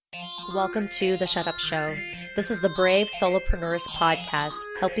Welcome to The Shut Up Show. This is the Brave Solopreneurs podcast,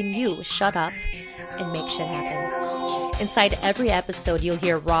 helping you shut up and make shit happen. Inside every episode, you'll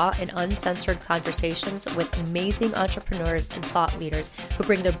hear raw and uncensored conversations with amazing entrepreneurs and thought leaders who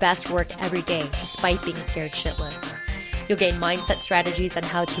bring their best work every day despite being scared shitless. You'll gain mindset strategies on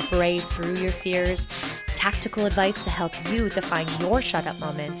how to brave through your fears, tactical advice to help you define your shut up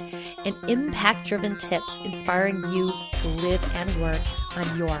moment, and impact-driven tips inspiring you to live and work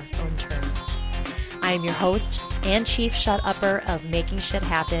on your own terms. I am your host and chief shut-upper of Making Shit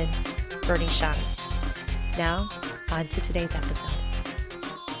Happen, Bernie Shung. Now, on to today's episode.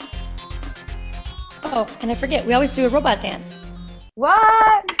 Oh, and I forget, we always do a robot dance.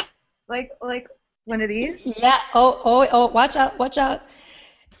 What? Like one of these? Yeah. Oh, watch out.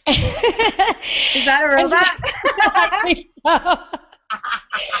 Is that a robot? I think so.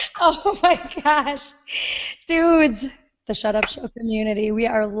 Oh my gosh. Dudes, the Shut Up Show community, we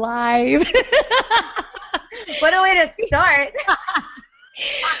are live. What a way to start.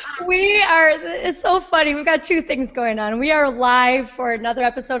 It's so funny. We've got two things going on. We are live for another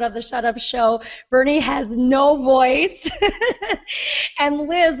episode of the Shut Up Show. Bernie has no voice. And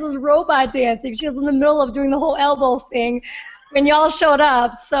Liz was robot dancing. She was in the middle of doing the whole elbow thing when y'all showed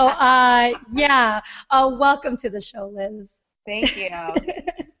up. So, welcome to the show, Liz. Thank you.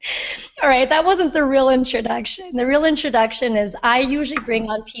 All right, that wasn't the real introduction. The real introduction is I usually bring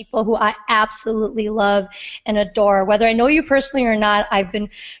on people who I absolutely love and adore. Whether I know you personally or not, I've been,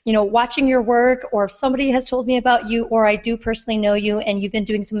 watching your work, or if somebody has told me about you, or I do personally know you, and you've been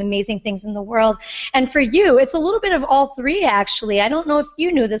doing some amazing things in the world. And for you, it's a little bit of all three, actually. I don't know if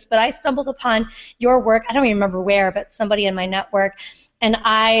you knew this, but I stumbled upon your work. I don't even remember where, but somebody in my network. And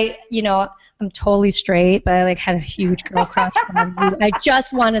I'm totally straight, but I had a huge girl crush on you. I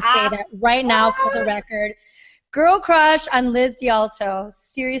just want to say that right now for the record. Girl crush on Liz DiAlto,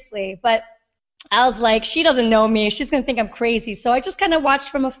 seriously. But I was like, she doesn't know me. She's going to think I'm crazy. So I just kind of watched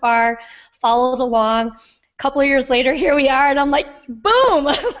from afar, followed along. A couple of years later, here we are, and I'm like, boom!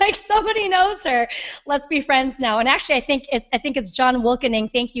 Like, somebody knows her. Let's be friends now. And actually, I think it's John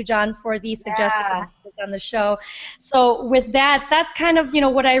Wilkening. Thank you, John, for the suggestion to have this on the show. So with that, that's kind of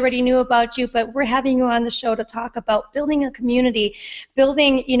what I already knew about you. But we're having you on the show to talk about building a community,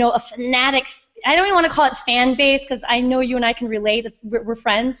 building a fanatic. I don't even want to call it fan base, because I know you and I can relate. We're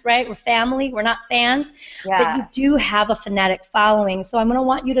friends, right? We're family. We're not fans. Yeah. But you do have a fanatic following. So I'm going to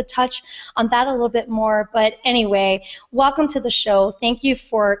want you to touch on that a little bit more. But anyway, welcome to the show. Thank you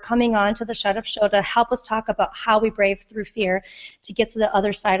for coming on to the Shut Up Show to help us talk about how we brave through fear to get to the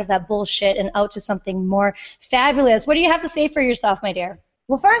other side of that bullshit and out to something more fabulous. What do you have to say for yourself, my dear?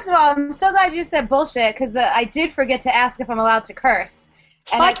 Well, first of all, I'm so glad you said bullshit, because I did forget to ask if I'm allowed to curse.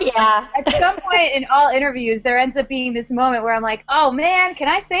 Fuck yeah. At some point in all interviews, there ends up being this moment where I'm like, oh, man, can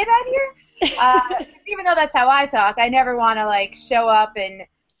I say that here? Even though that's how I talk, I never want to, show up and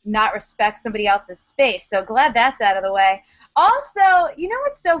not respect somebody else's space. So glad that's out of the way. Also, you know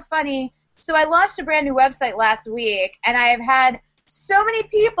what's so funny? So I launched a brand new website last week, and I have had so many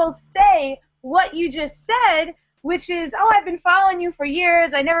people say what you just said, which is, oh, I've been following you for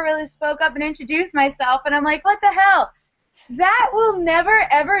years. I never really spoke up and introduced myself. And I'm like, what the hell? That will never,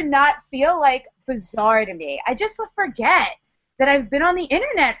 ever not feel bizarre to me. I just forget that I've been on the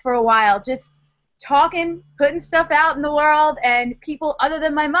internet for a while, just talking, putting stuff out in the world, and people other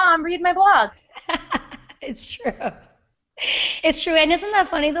than my mom read my blog. It's true. It's true. And isn't that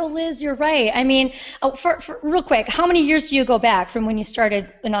funny, though, Liz? You're right. I mean, for real quick, how many years do you go back from when you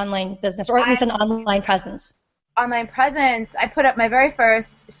started an online business, or at least an online presence? Online presence, I put up my very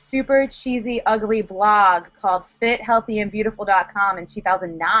first super cheesy, ugly blog called fithealthyandbeautiful.com in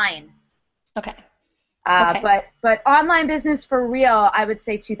 2009. Okay. But online business for real, I would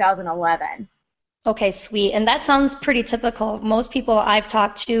say 2011. Okay, sweet. And that sounds pretty typical. Most people I've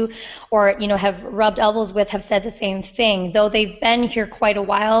talked to or, have rubbed elbows with have said the same thing. Though they've been here quite a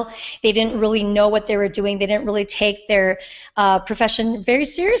while, they didn't really know what they were doing. They didn't really take their profession very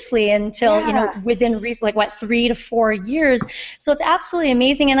seriously until, within 3 to 4 years. So it's absolutely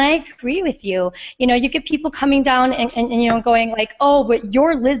amazing. And I agree with you. You get people coming down and going like, oh, but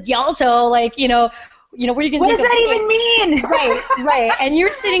you're Liz DiAlto, what are you going to What does that even mean? Right. And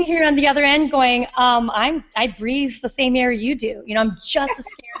you're sitting here on the other end going, I breathe the same air you do. I'm just as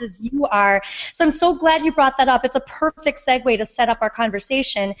scared as you are. So I'm so glad you brought that up. It's a perfect segue to set up our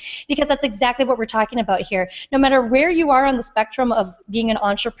conversation, because that's exactly what we're talking about here. No matter where you are on the spectrum of being an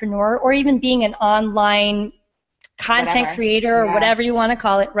entrepreneur or even being an online content creator or whatever you want to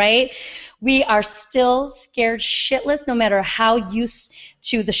call it, right? We are still scared shitless no matter how used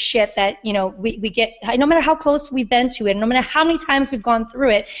to the shit that, we get, no matter how close we've been to it, no matter how many times we've gone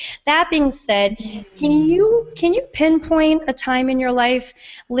through it. That being said, can you pinpoint a time in your life,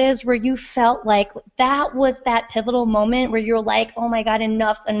 Liz, where you felt like that was that pivotal moment where you're like, oh my God,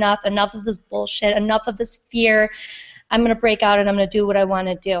 enough of this bullshit, enough of this fear. I'm going to break out and I'm going to do what I want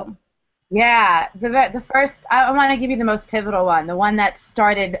to do. Yeah, the first, I want to give you the most pivotal one, the one that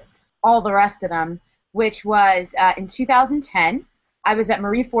started all the rest of them, which was in 2010. I was at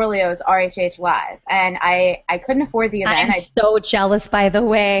Marie Forleo's RHH Live, and I couldn't afford the event. I'm so jealous, by the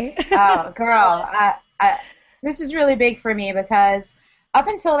way. Oh, girl, this is really big for me because up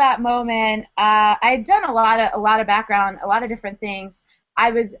until that moment, I had done a lot of background, a lot of different things.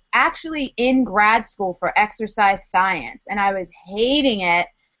 I was actually in grad school for exercise science, and I was hating it.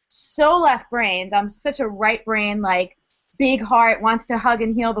 So left-brained. I'm such a right-brain, like, big heart, wants to hug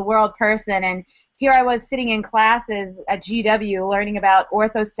and heal the world person, and here I was sitting in classes at GW learning about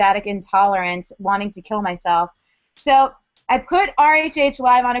orthostatic intolerance, wanting to kill myself. So I put RHH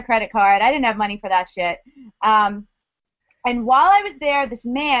Live on a credit card. I didn't have money for that shit. And while I was there, this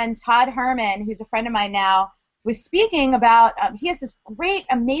man, Todd Herman, who's a friend of mine now, was speaking about, he has this great,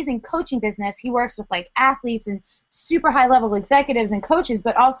 amazing coaching business. He works with, like, athletes and super high-level executives and coaches,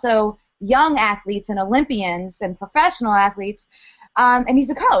 but also young athletes and Olympians and professional athletes, and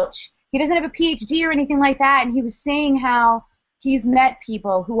he's a coach. He doesn't have a PhD or anything like that, and he was saying how he's met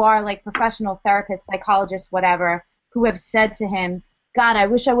people who are, like, professional therapists, psychologists, whatever, who have said to him, God, I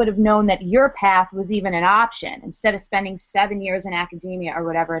wish I would have known that your path was even an option instead of spending 7 years in academia or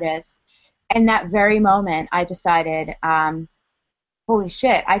whatever it is. And that very moment, I decided, holy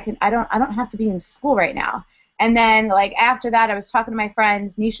shit, I don't have to be in school right now. And then, like, after that, I was talking to my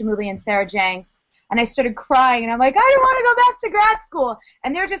friends, Nisha Mooley and Sarah Jenks, and I started crying, and I'm like, I don't want to go back to grad school.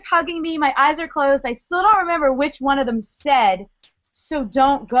 And they're just hugging me. My eyes are closed. I still don't remember which one of them said, so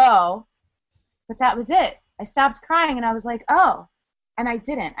don't go. But that was it. I stopped crying, and I was like, oh. And I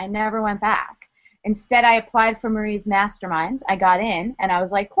didn't. I never went back. Instead, I applied for Marie's Masterminds. I got in, and I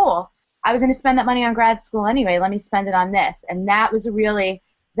was like, cool. I was going to spend that money on grad school anyway. Let me spend it on this. And that was really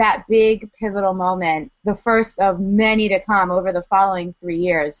that big pivotal moment, the first of many to come over the following 3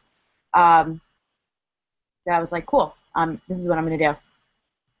 years, that I was like, cool, this is what I'm going to do.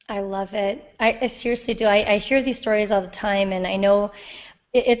 I love it. I seriously do. I hear these stories all the time, and I know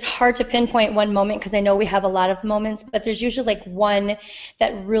it's hard to pinpoint one moment because I know we have a lot of moments, but there's usually like one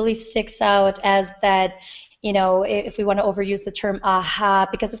that really sticks out as that, if we want to overuse the term aha,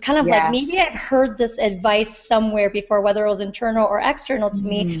 because it's kind of like maybe I've heard this advice somewhere before, whether it was internal or external to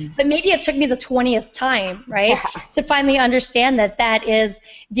me, but maybe it took me the 20th time, right, to finally understand that that is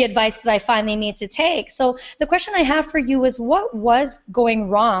the advice that I finally need to take. So the question I have for you is, what was going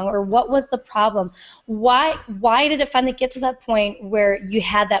wrong, or what was the problem? Why did it finally get to that point where you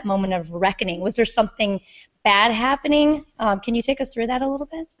had that moment of reckoning? Was there something bad happening? Can you take us through that a little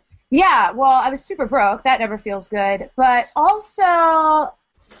bit? Yeah, well, I was super broke. That never feels good. But also,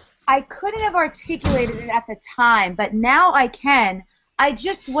 I couldn't have articulated it at the time, but now I can. I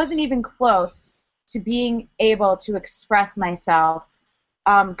just wasn't even close to being able to express myself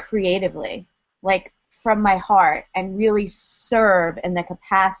creatively, like from my heart, and really serve in the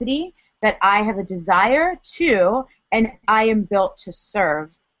capacity that I have a desire to, and I am built to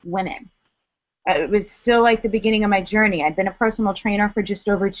serve women. It was still like the beginning of my journey. I'd been a personal trainer for just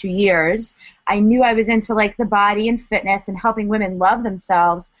over 2 years. I knew I was into like the body and fitness and helping women love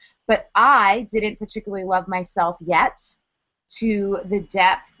themselves, but I didn't particularly love myself yet to the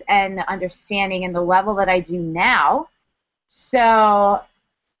depth and the understanding and the level that I do now. So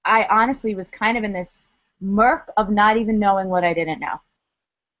I honestly was kind of in this murk of not even knowing what I didn't know.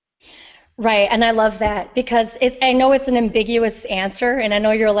 Right, and I love that because I know it's an ambiguous answer, and I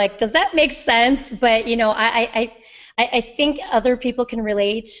know you're like, does that make sense? But, I think other people can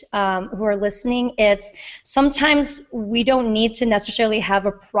relate who are listening. It's sometimes we don't need to necessarily have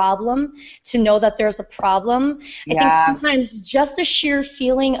a problem to know that there's a problem. I think sometimes just the sheer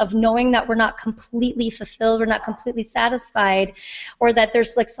feeling of knowing that we're not completely fulfilled, we're not completely satisfied, or that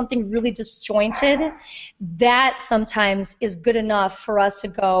there's like something really disjointed, that sometimes is good enough for us to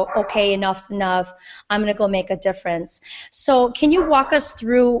go, okay, enough's enough. I'm going to go make a difference. So can you walk us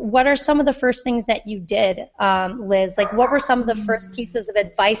through what are some of the first things that you did, Liz? Like, what were some of the first pieces of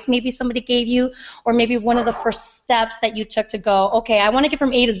advice maybe somebody gave you, or maybe one of the first steps that you took to go, okay, I want to get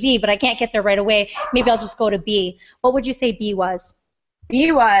from A to Z, but I can't get there right away. Maybe I'll just go to B. What would you say B was?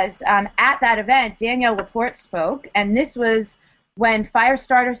 B was, at that event, Danielle Laporte spoke, and this was when Fire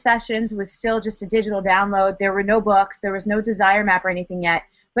Starter Sessions was still just a digital download. There were no books. There was no desire map or anything yet.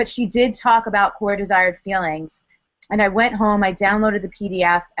 But she did talk about core desired feelings. And I went home, I downloaded the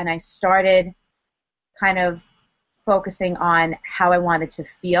PDF, and I started kind of focusing on how I wanted to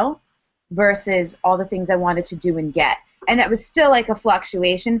feel versus all the things I wanted to do and get. And that was still like a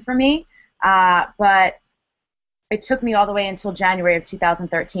fluctuation for me, but it took me all the way until January of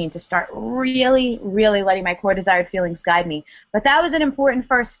 2013 to start really, really letting my core desired feelings guide me. But that was an important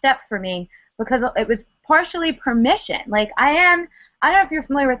first step for me because it was partially permission. Like I don't know if you're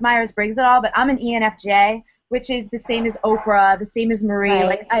familiar with Myers-Briggs at all, but I'm an ENFJ, which is the same as Oprah, the same as Marie.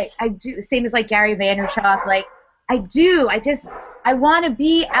 Right. Like I do the same as like Gary Vaynerchuk. Like I want to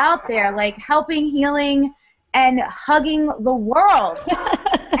be out there, like helping, healing, and hugging the world.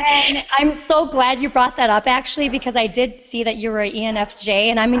 And I'm so glad you brought that up, actually, because I did see that you were an ENFJ,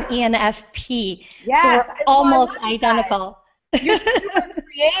 and I'm an ENFP. Yes, so we're almost identical. You're super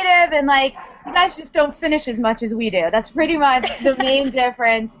creative, and like you guys just don't finish as much as we do. That's pretty much the main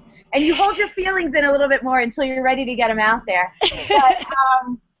difference. And you hold your feelings in a little bit more until you're ready to get them out there. But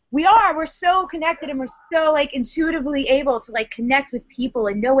we're so connected, and we're so like intuitively able to like connect with people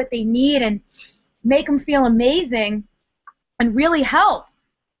and know what they need and make them feel amazing and really help.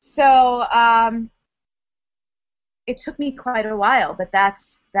 So it took me quite a while, but that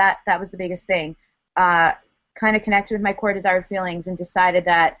was the biggest thing. Kind of connected with my core desired feelings and decided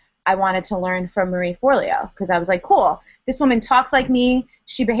that I wanted to learn from Marie Forleo because I was like, cool, this woman talks like me,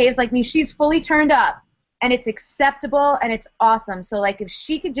 she behaves like me, she's fully turned up, and it's acceptable and it's awesome. So like if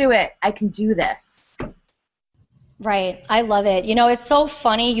she could do it, I can do this. Right. I love it. You know, it's so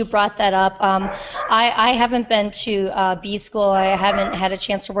funny you brought that up. I haven't been to B school. I haven't had a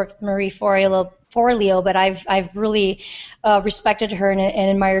chance to work with Marie Forleo, but I've really respected her and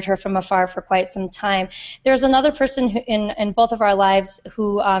admired her from afar for quite some time. There's another person who, in both of our lives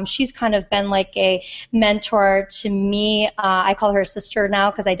who she's kind of been like a mentor to me. I call her a sister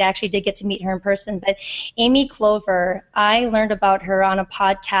now because I actually did get to meet her in person. But Amy Clover, I learned about her on a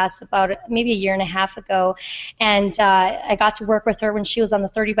podcast about maybe a year and a half ago, and I got to work with her when she was on the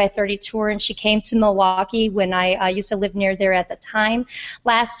 30 by 30 tour, and she came to Milwaukee when I used to live near there at the time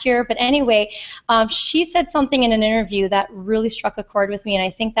last year. But anyway, she said something in an interview that really struck a chord with me, and I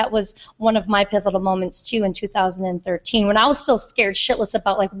think that was one of my pivotal moments too in 2013 when I was still scared shitless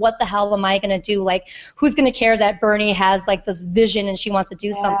about like what the hell am I going to do? Like who's going to care that Bernie has like this vision and she wants to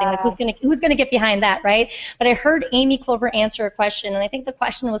do something? Like who's going to get behind that, right? But I heard Amy Clover answer a question, and I think the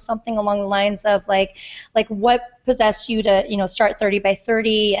question was something along the lines of like what possessed you to start 30 by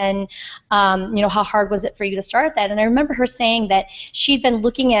 30, and how hard was it for you to start that? And I remember her saying that she'd been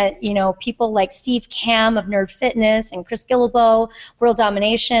looking at people like Steve Cam of Nerd Fitness and Chris Gillibo, World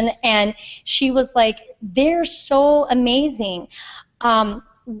Domination, and she was like, they're so amazing.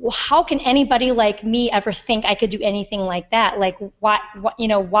 How can anybody like me ever think I could do anything like that? Like, why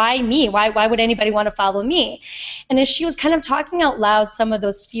me? Why would anybody want to follow me? And as she was kind of talking out loud some of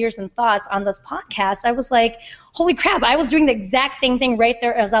those fears and thoughts on this podcast, I was like, holy crap, I was doing the exact same thing right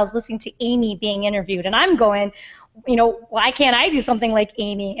there as I was listening to Amy being interviewed. And I'm going, why can't I do something like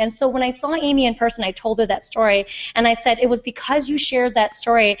Amy? And so when I saw Amy in person, I told her that story. And I said, it was because you shared that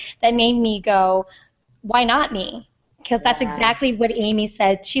story that made me go, why not me? Because that's exactly what Amy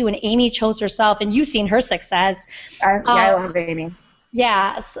said, too. And Amy chose herself, and you've seen her success. I love Amy.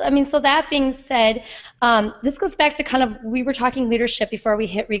 Yeah. So that being said, this goes back to kind of, we were talking leadership before we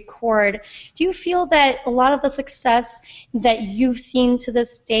hit record. Do you feel that a lot of the success that you've seen to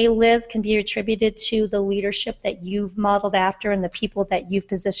this day, Liz, can be attributed to the leadership that you've modeled after and the people that you've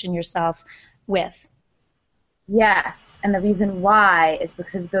positioned yourself with? Yes. And the reason why is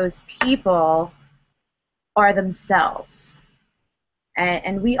because those people are themselves.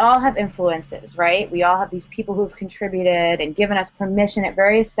 And we all have influences, right? We all have these people who have contributed and given us permission at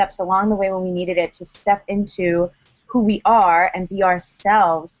various steps along the way when we needed it to step into who we are and be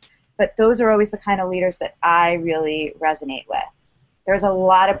ourselves. But those are always the kind of leaders that I really resonate with. There's a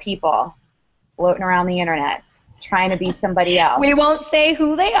lot of people floating around the internet trying to be somebody else. We won't say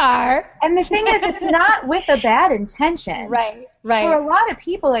who they are. And the thing is, it's not with a bad intention. Right. For a lot of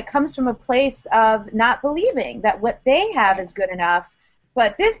people, it comes from a place of not believing that what they have is good enough,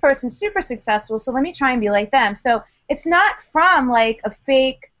 but this person's super successful, so let me try and be like them. So it's not from like a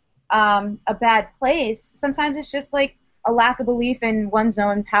fake, a bad place. Sometimes it's just like a lack of belief in one's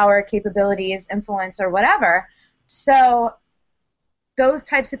own power, capabilities, influence, or whatever. So those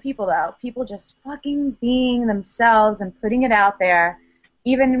types of people, though, people just fucking being themselves and putting it out there,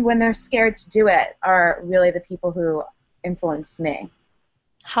 even when they're scared to do it, are really the people who influenced me.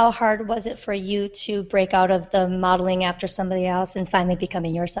 How hard was it for you to break out of the modeling after somebody else and finally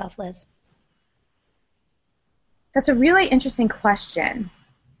becoming yourself, Liz? That's a really interesting question.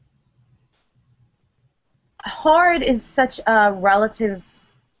 Hard is such a relative,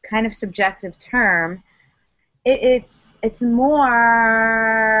 kind of subjective term. It's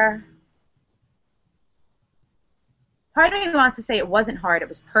more. Part of me wants to say it wasn't hard, it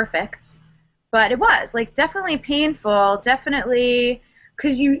was perfect, but it was like definitely painful, definitely,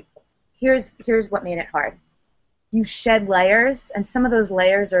 because here's what made it hard. You shed layers, and some of those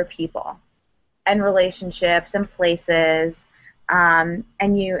layers are people and relationships and places, and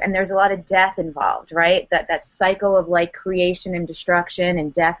there's a lot of death involved, right? That cycle of like creation and destruction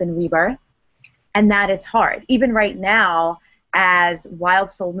and death and rebirth, and that is hard. Even right now, as Wild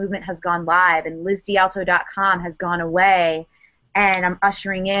Soul Movement has gone live and LizDiAlto.com has gone away, and I'm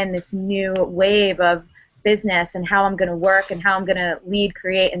ushering in this new wave of business and how I'm going to work and how I'm going to lead,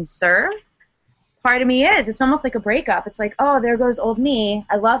 create, and serve, part of me it's almost like a breakup. It's like, oh, there goes old me.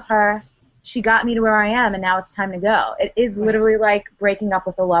 I love her. She got me to where I am, and now it's time to go. It is literally like breaking up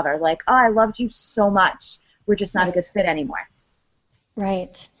with a lover. Like, oh, I loved you so much. We're just not a good fit anymore.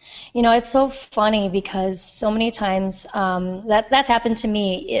 Right. You know, it's so funny because so many times that's happened to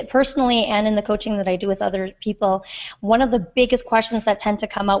me personally and in the coaching that I do with other people. One of the biggest questions that tend to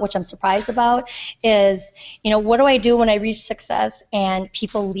come out, which I'm surprised about, is, what do I do when I reach success and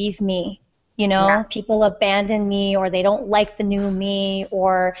people leave me? People abandon me, or they don't like the new me,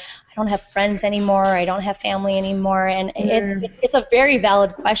 or I don't have friends anymore, or I don't have family anymore. And it's a very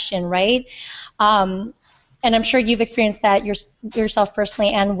valid question, right? And I'm sure you've experienced that yourself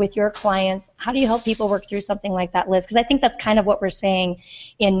personally and with your clients. How do you help people work through something like that, Liz? Because I think that's kind of what we're saying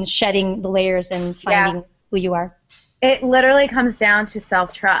in shedding the layers and finding who you are. It literally comes down to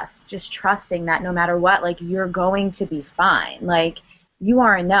self-trust, just trusting that no matter what, like, you're going to be fine. Like, you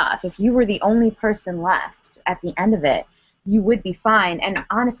are enough. If you were the only person left at the end of it, you would be fine. And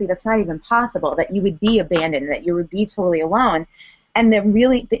honestly, that's not even possible, that you would be abandoned, that you would be totally alone. And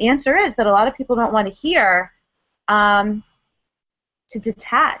the answer is that a lot of people don't want to hear to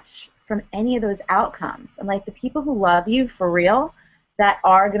detach from any of those outcomes. And like, the people who love you for real, that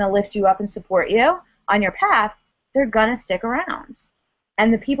are going to lift you up and support you on your path, they're going to stick around.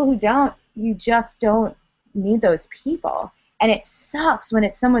 And the people who don't, you just don't need those people. And it sucks when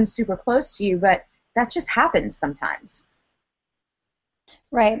it's someone super close to you, but that just happens sometimes.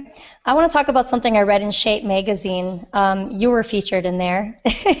 Right. I want to talk about something I read in Shape magazine. You were featured in there.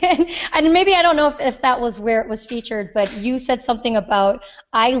 And maybe I don't know if that was where it was featured, but you said something about,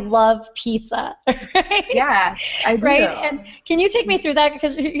 I love pizza. Right? Yeah, I do. Right? And can you take me through that?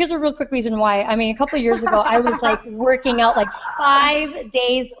 Because here's a real quick reason why. I mean, a couple of years ago, I was like working out like 5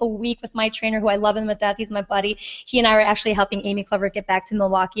 days a week with my trainer, who I love him to death. He's my buddy. He and I were actually helping Amy Clever get back to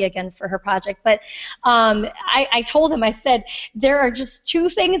Milwaukee again for her project. But I told him, I said, there are just two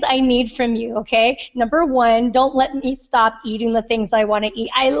things I need from you, okay? Number one, don't let me stop eating the things I want to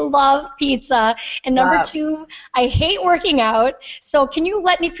eat. I love pizza. And number two, I hate working out. So can you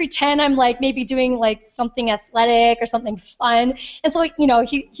let me pretend I'm like maybe doing like something athletic or something fun? And so,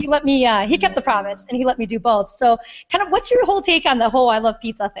 he let me, he kept the promise, and he let me do both. So kind of, what's your whole take on the whole I love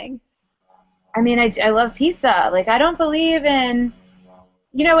pizza thing? I mean, I love pizza. Like, I don't believe in,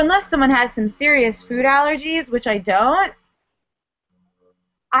 unless someone has some serious food allergies, which I don't,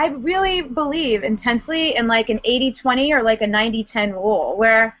 I really believe intensely in like an 80-20 or like a 90-10 rule,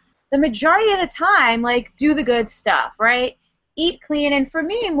 where the majority of the time, like, do the good stuff, right? Eat clean. And for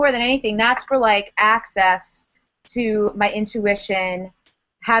me, more than anything, that's for like access to my intuition,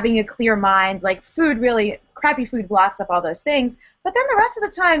 having a clear mind. Like, food really, crappy food blocks up all those things. But then the rest of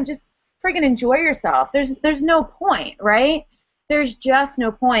the time, just friggin' enjoy yourself. There's no point, right? There's just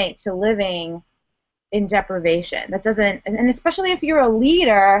no point to living in deprivation. That doesn't, and especially if you're a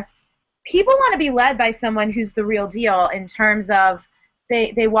leader, people want to be led by someone who's the real deal in terms of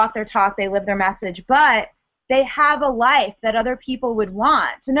they walk their talk, they live their message, but they have a life that other people would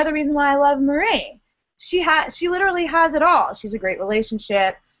want. It's another reason why I love Marie. She literally has it all. She's a great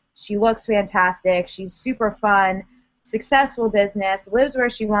relationship. She looks fantastic. She's super fun, successful business, lives where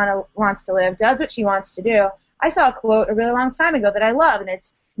she wants to live, does what she wants to do. I saw a quote a really long time ago that I love, and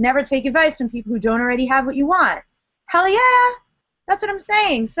it's, never take advice from people who don't already have what you want. Hell yeah, that's what I'm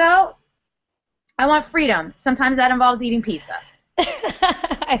saying. So I want freedom. Sometimes that involves eating pizza.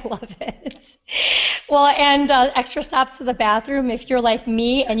 I love it. Well, and extra stops to the bathroom if you're like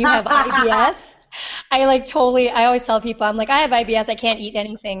me and you have IBS. I always tell people, I'm like, I have IBS, I can't eat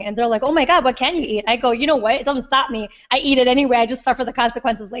anything. And they're like, oh my God, what can you eat? I go, you know what? It doesn't stop me. I eat it anyway. I just suffer the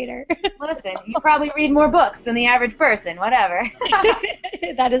consequences later. Listen, you probably read more books than the average person, whatever.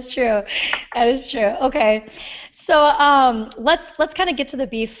 That is true. That is true. Okay. So let's kind of get to the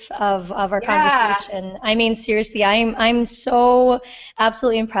beef of our conversation. I mean, seriously, I'm so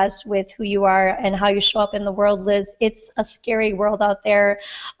absolutely impressed with who you are and how you show up in the world, Liz. It's a scary world out there,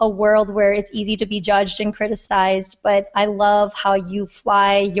 a world where it's easy to be judged and criticized, but I love how you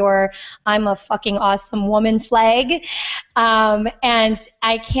fly your I'm a fucking awesome woman flag. And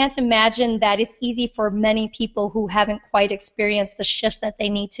I can't imagine that it's easy for many people who haven't quite experienced the shifts that they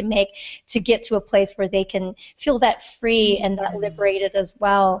need to make to get to a place where they can feel that free and that liberated as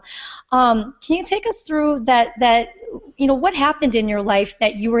well. Can you take us through that what happened in your life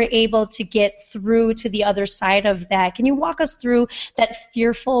that you were able to get through to the other side of that? Can you walk us through that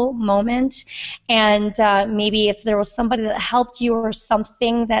fearful moment, and maybe if there was somebody that helped you or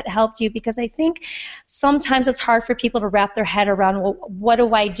something that helped you? Because I think sometimes it's hard for people to wrap their head around, well, what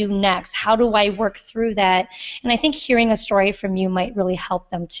do I do next? How do I work through that? And I think hearing a story from you might really help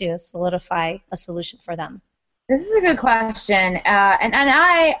them to solidify a solution for them. This is a good question, and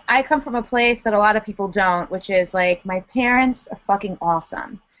I come from a place that a lot of people don't, which is like my parents are fucking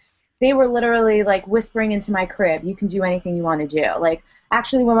awesome. They were literally like whispering into my crib, you can do anything you want to do. Like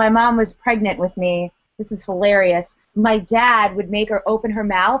actually when my mom was pregnant with me, this is hilarious, my dad would make her open her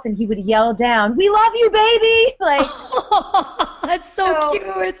mouth and he would yell down, "We love you, baby!" Like, that's so cute.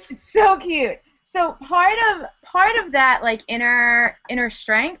 It's so cute. So part of that like inner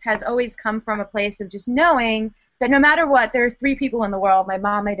strength has always come from a place of just knowing that no matter what, there are three people in the world, my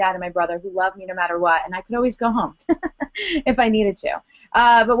mom, my dad, and my brother, who love me no matter what, and I could always go home if I needed to.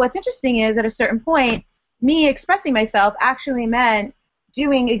 But what's interesting is at a certain point, me expressing myself actually meant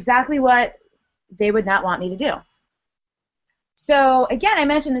doing exactly what they would not want me to do. So again, I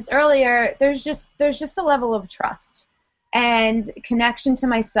mentioned this earlier, there's just a level of trust and connection to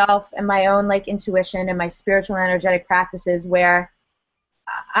myself and my own like intuition and my spiritual and energetic practices where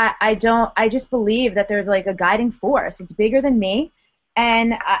I just believe that there's like a guiding force. It's bigger than me,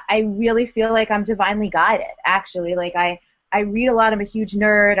 and I really feel like I'm divinely guided, actually. Like I read a lot. I'm a huge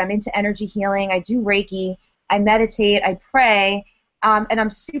nerd. I'm into energy healing. I do Reiki. I meditate. I pray. And I'm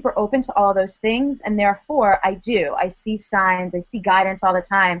super open to all those things, and therefore I see signs. I see guidance all the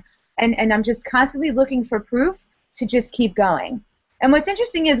time, and I'm just constantly looking for proof to just keep going. And what's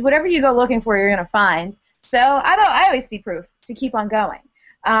interesting is whatever you go looking for, you're going to find. So I always see proof to keep on going.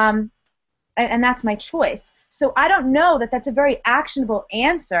 And that's my choice. So I don't know that that's a very actionable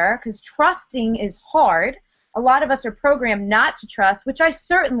answer, because trusting is hard. A lot of us are programmed not to trust, which I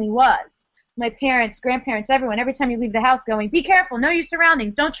certainly was. My parents, grandparents, everyone, every time you leave the house going, be careful, know your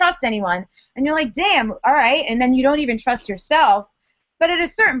surroundings, don't trust anyone. And you're like, damn, all right. And then you don't even trust yourself. But at a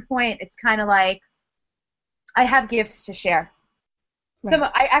certain point, it's kind of like, I have gifts to share. Right. So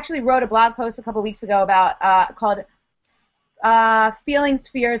I actually wrote a blog post a couple weeks ago about called Feelings,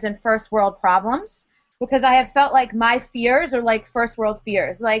 Fears, and First World Problems, because I have felt like my fears are like first world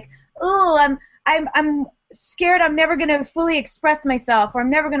fears. Like, oh, I'm scared I'm never going to fully express myself, or I'm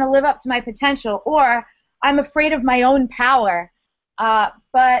never going to live up to my potential, or I'm afraid of my own power.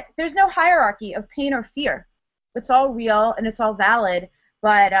 But there's no hierarchy of pain or fear. It's all real and it's all valid.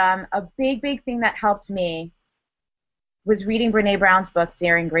 But a big thing that helped me was reading Brene Brown's book,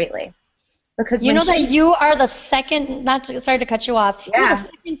 Daring Greatly. Because you know that you are the second, sorry to cut you off, you're the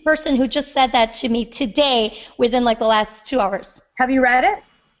second person who just said that to me today within like the last 2 hours. Have you read it?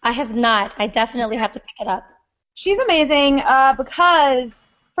 I have not. I definitely have to pick it up. She's amazing because,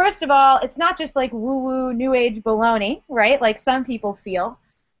 first of all, it's not just like woo-woo, new age baloney, right, like some people feel,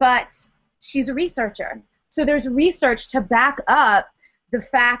 but she's a researcher. So there's research to back up the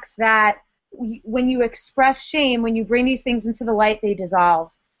facts that when you express shame, when you bring these things into the light, they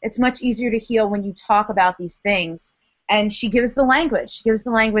dissolve. It's much easier to heal when you talk about these things. And she gives the language. She gives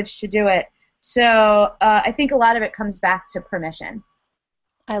the language to do it. So I think a lot of it comes back to permission.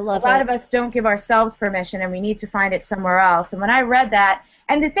 I love it. A lot of us don't give ourselves permission, and we need to find it somewhere else. And when I read that,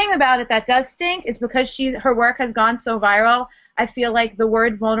 and the thing about it that does stink is because her work has gone so viral, I feel like the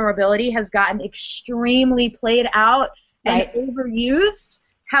word vulnerability has gotten extremely played out and overused.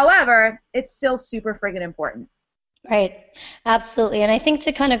 However, it's still super friggin' important. Right, absolutely. And I think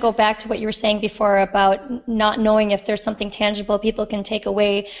to kind of go back to what you were saying before about not knowing if there's something tangible people can take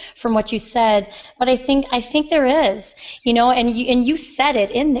away from what you said, but I think there is, and you said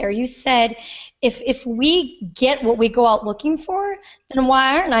it in there. You said if we get what we go out looking for, then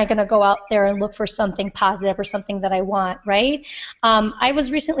why aren't I going to go out there and look for something positive or something that I want, right? I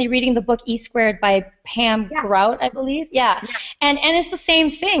was recently reading the book E Squared by Pam Grout, I believe. Yeah. And it's the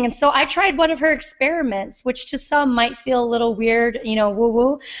same thing. And so I tried one of her experiments, which to some might feel a little weird,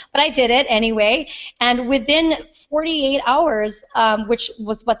 woo-woo, but I did it anyway. And within 48 hours, which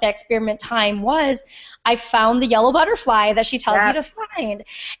was what the experiment time was, I found the yellow butterfly that she tells you to find.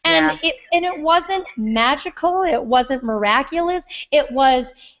 And it wasn't magical. It wasn't miraculous. It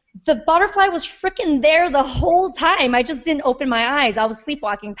was, the butterfly was freaking there the whole time. I just didn't open my eyes. I was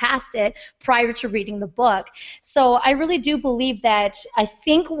sleepwalking past it prior to reading the book. So I really do believe that, I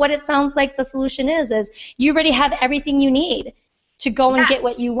think what it sounds like the solution is you already have everything you need to go and get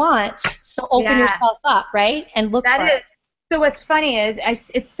what you want. So open yourself up, right? And look for it. So what's funny is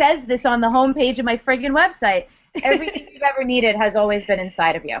it says this on the homepage of my friggin' website. Everything you've ever needed has always been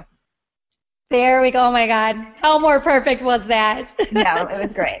inside of you. There we go. Oh, my God. How more perfect was that? No, it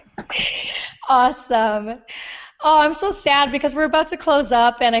was great. Awesome. Oh, I'm so sad because we're about to close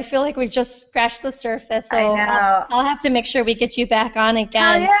up, and I feel like we've just scratched the surface. So I know. I'll have to make sure we get you back on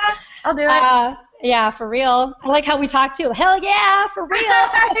again. Oh, yeah. I'll do it. Yeah, for real. I like how we talk, too. Hell yeah, for real.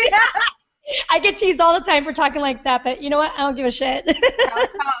 I get teased all the time for talking like that, but you know what? I don't give a shit.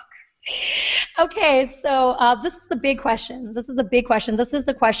 Okay, so this is the big question. This is the big question. This is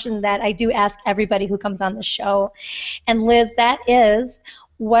the question that I do ask everybody who comes on the show. And Liz, that is,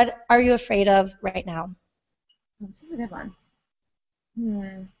 what are you afraid of right now? This is a good one.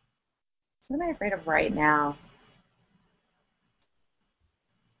 What am I afraid of right now?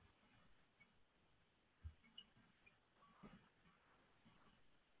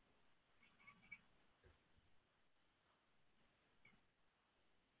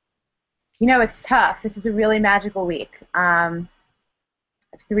 It's tough. This is a really magical week. I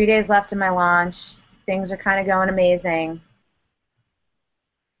have 3 days left in my launch. Things are kind of going amazing.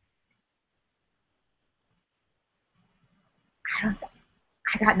 I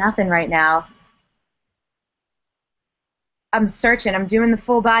got nothing right now. I'm searching. I'm doing the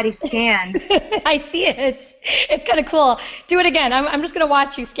full body scan. I see it. It's kind of cool. Do it again. I'm just going to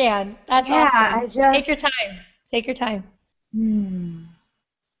watch you scan. That's awesome. Take your time. Take your time.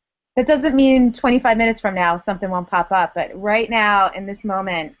 That doesn't mean 25 minutes from now something won't pop up, but right now, in this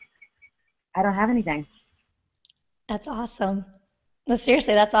moment, I don't have anything. That's awesome. No,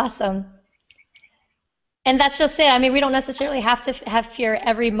 seriously, that's awesome. And that's just it. I mean, we don't necessarily have to have fear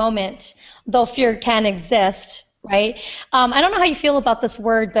every moment, though fear can exist, right? I don't know how you feel about this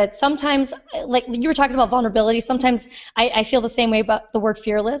word, but sometimes, like you were talking about vulnerability, sometimes I feel the same way about the word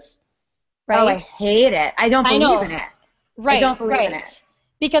fearless, right? Oh, I hate it. I don't believe in it. Right, I don't believe in it.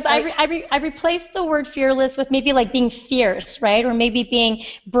 Because I replaced the word fearless with maybe like being fierce, right? Or maybe being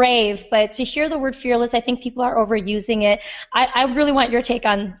brave. But to hear the word fearless, I think people are overusing it. I really want your take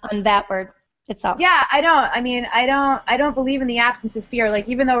on that word itself. Yeah, I don't. I mean, I don't believe in the absence of fear. Like,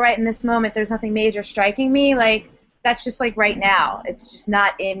 even though right in this moment there's nothing major striking me, like, that's just like right now. It's just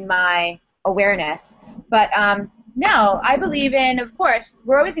not in my awareness. But no, I believe in, of course,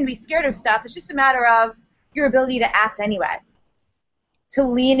 we're always going to be scared of stuff. It's just a matter of your ability to act anyway, to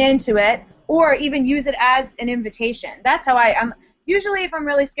lean into it, or even use it as an invitation. That's how I'm. Usually if I'm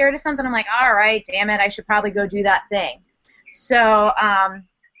really scared of something, I'm like, all right, damn it, I should probably go do that thing. So,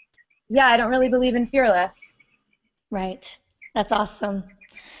 yeah, I don't really believe in fearless. Right. That's awesome.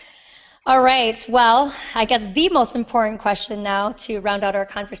 All right. Well, I guess the most important question now to round out our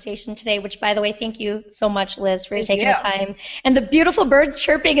conversation today, which, by the way, thank you so much, Liz, for taking the time. And the beautiful birds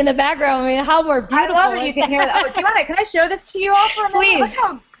chirping in the background. I mean, how more beautiful. I love that you can hear that. Oh, do you want to, can I show this to you all for a minute?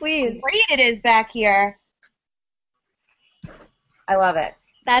 Please. Look how great it is back here. I love it.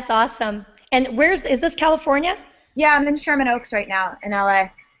 That's awesome. And is this California? Yeah, I'm in Sherman Oaks right now in LA.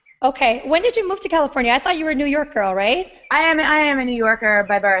 Okay. When did you move to California? I thought you were a New York girl, right? I am a New Yorker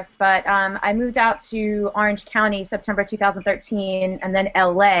by birth, but I moved out to Orange County September 2013, and then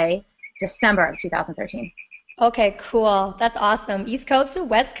LA December of 2013. Okay, cool. That's awesome. East Coast to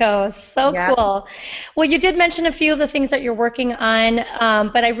West Coast. So cool. Well, you did mention a few of the things that you're working on,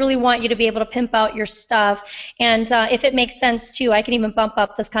 but I really want you to be able to pimp out your stuff. And if it makes sense, too, I can even bump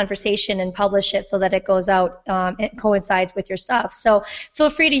up this conversation and publish it so that it goes out, it coincides with your stuff. So feel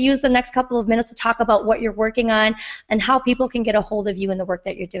free to use the next couple of minutes to talk about what you're working on and how people can get a hold of you and the work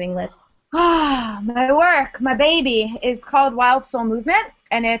that you're doing, Liz. My work, my baby, is called Wild Soul Movement,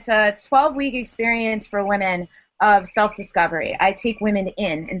 and it's a 12-week experience for women of self-discovery. I take women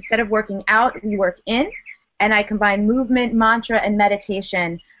in. Instead of working out, we work in, and I combine movement, mantra, and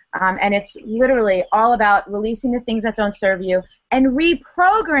meditation And it's literally all about releasing the things that don't serve you and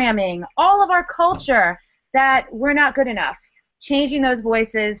reprogramming all of our culture that we're not good enough. Changing those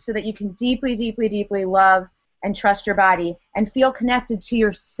voices so that you can deeply, deeply, deeply love and trust your body and feel connected to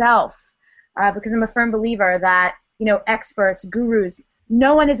yourself. Because I'm a firm believer that, experts, gurus,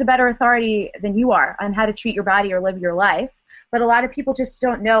 no one is a better authority than you are on how to treat your body or live your life. But a lot of people just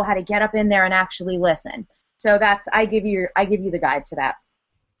don't know how to get up in there and actually listen. So I give you the guide to that.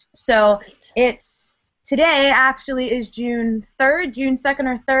 So it's today actually is June 3rd, June 2nd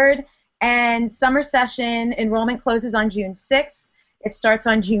or 3rd, and summer session enrollment closes on June 6th. It starts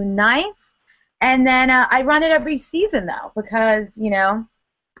on June 9th, and then I run it every season though because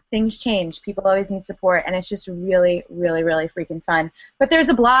things change. People always need support, and it's just really, really, really freaking fun. But there's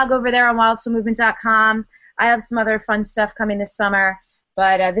a blog over there on wildsoulmovement.com. I have some other fun stuff coming this summer,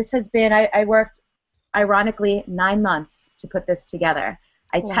 but this has been I worked ironically 9 months to put this together.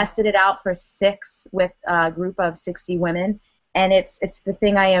 I tested it out for 6 with a group of 60 women, and it's the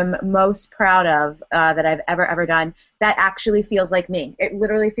thing I am most proud of that I've ever done. That actually feels like me. It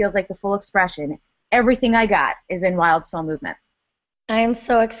literally feels like the full expression. Everything I got is in Wild Soul Movement. I am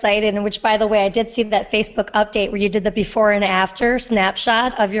so excited, and which, by the way, I did see that Facebook update where you did the before and after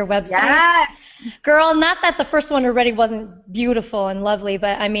snapshot of your website. Yes. Girl, not that the first one already wasn't beautiful and lovely,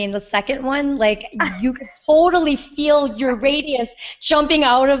 but I mean the second one, you could totally feel your radiance jumping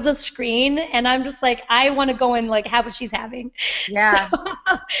out of the screen, and I'm just like, I want to go and have what she's having. Yeah. So,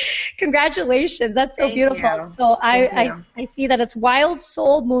 congratulations, that's so beautiful. You. So I see that it's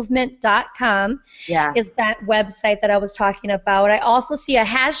wildsoulmovement.com is that website that I was talking about. I also see a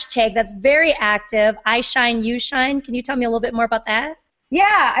hashtag that's very active, I Shine, You Shine. Can you tell me a little bit more about that?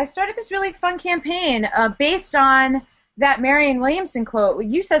 Yeah, I started this really fun campaign based on that Marianne Williamson quote.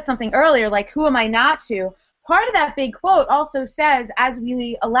 You said something earlier, like, who am I not to? Part of that big quote also says, as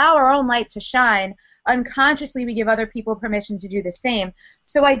we allow our own light to shine, unconsciously we give other people permission to do the same.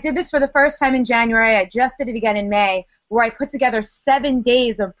 So I did this for the first time in January. I just did it again in May, where I put together 7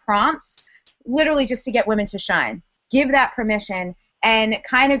 days of prompts, literally just to get women to shine. Give that permission and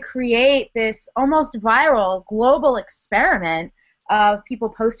kind of create this almost viral global experiment of people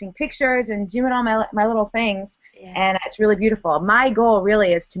posting pictures and doing all my little things, and it's really beautiful. My goal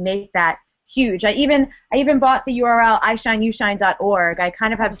really is to make that huge. I even bought the URL ishineyoushine.org. I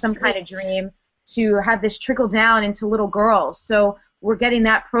kind of have some kind of dream to have this trickle down into little girls. So we're getting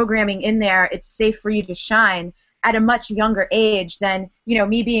that programming in there. It's safe for you to shine at a much younger age than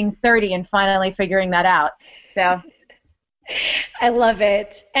me being 30 and finally figuring that out. So. I love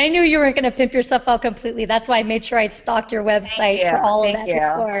it. I knew you weren't going to pimp yourself out completely. That's why I made sure I stalked your website for all of that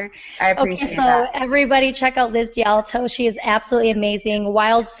before. I appreciate that. Okay, so everybody check out Liz DiAlto. She is absolutely amazing.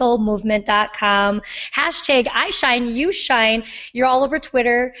 WildSoulMovement.com. Hashtag I Shine, You Shine. You're all over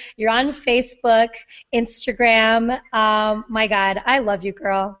Twitter. You're on Facebook, Instagram. My God, I love you,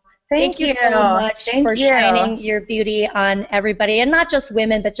 girl. Thank you so much for shining your beauty on everybody, and not just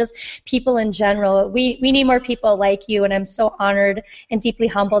women, but just people in general. We need more people like you, and I'm so honored and deeply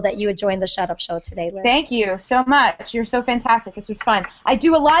humbled that you would join the Shut Up Show today, Liz. Thank you so much. You're so fantastic. This was fun. I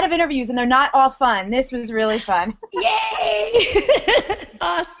do a lot of interviews, and they're not all fun. This was really fun. Yay!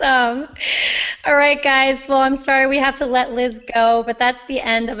 Awesome. All right, guys. Well, I'm sorry we have to let Liz go, but that's the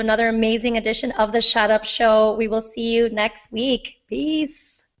end of another amazing edition of the Shut Up Show. We will see you next week.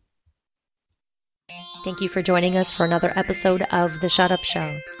 Peace. Thank you for joining us for another episode of The Shut Up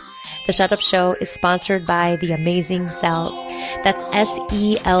Show. The Shut Up Show is sponsored by The Amazing Cells. That's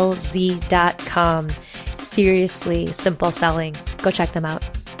SELZ.com. Seriously simple selling. Go check them out.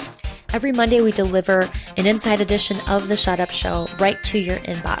 Every Monday we deliver an inside edition of The Shut Up Show right to your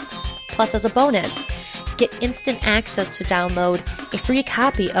inbox. Plus, as a bonus, get instant access to download a free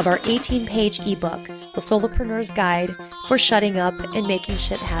copy of our 18-page ebook, The Solopreneur's Guide for Shutting Up and Making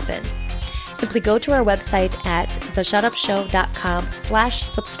Shit Happen. Simply go to our website at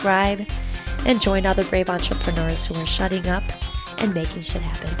theshutupshow.com/subscribe and join other brave entrepreneurs who are shutting up and making shit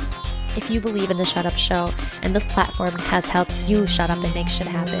happen. If you believe in the Shut Up Show and this platform has helped you shut up and make shit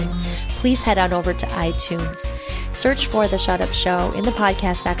happen, please head on over to iTunes. Search for The Shut Up Show in the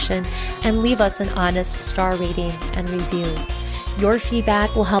podcast section and leave us an honest star rating and review. Your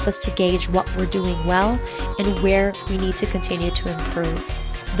feedback will help us to gauge what we're doing well and where we need to continue to improve.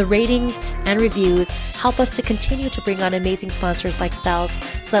 The ratings and reviews help us to continue to bring on amazing sponsors like Cells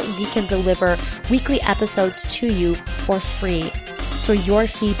so that we can deliver weekly episodes to you for free. So your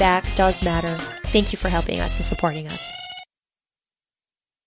feedback does matter. Thank you for helping us and supporting us.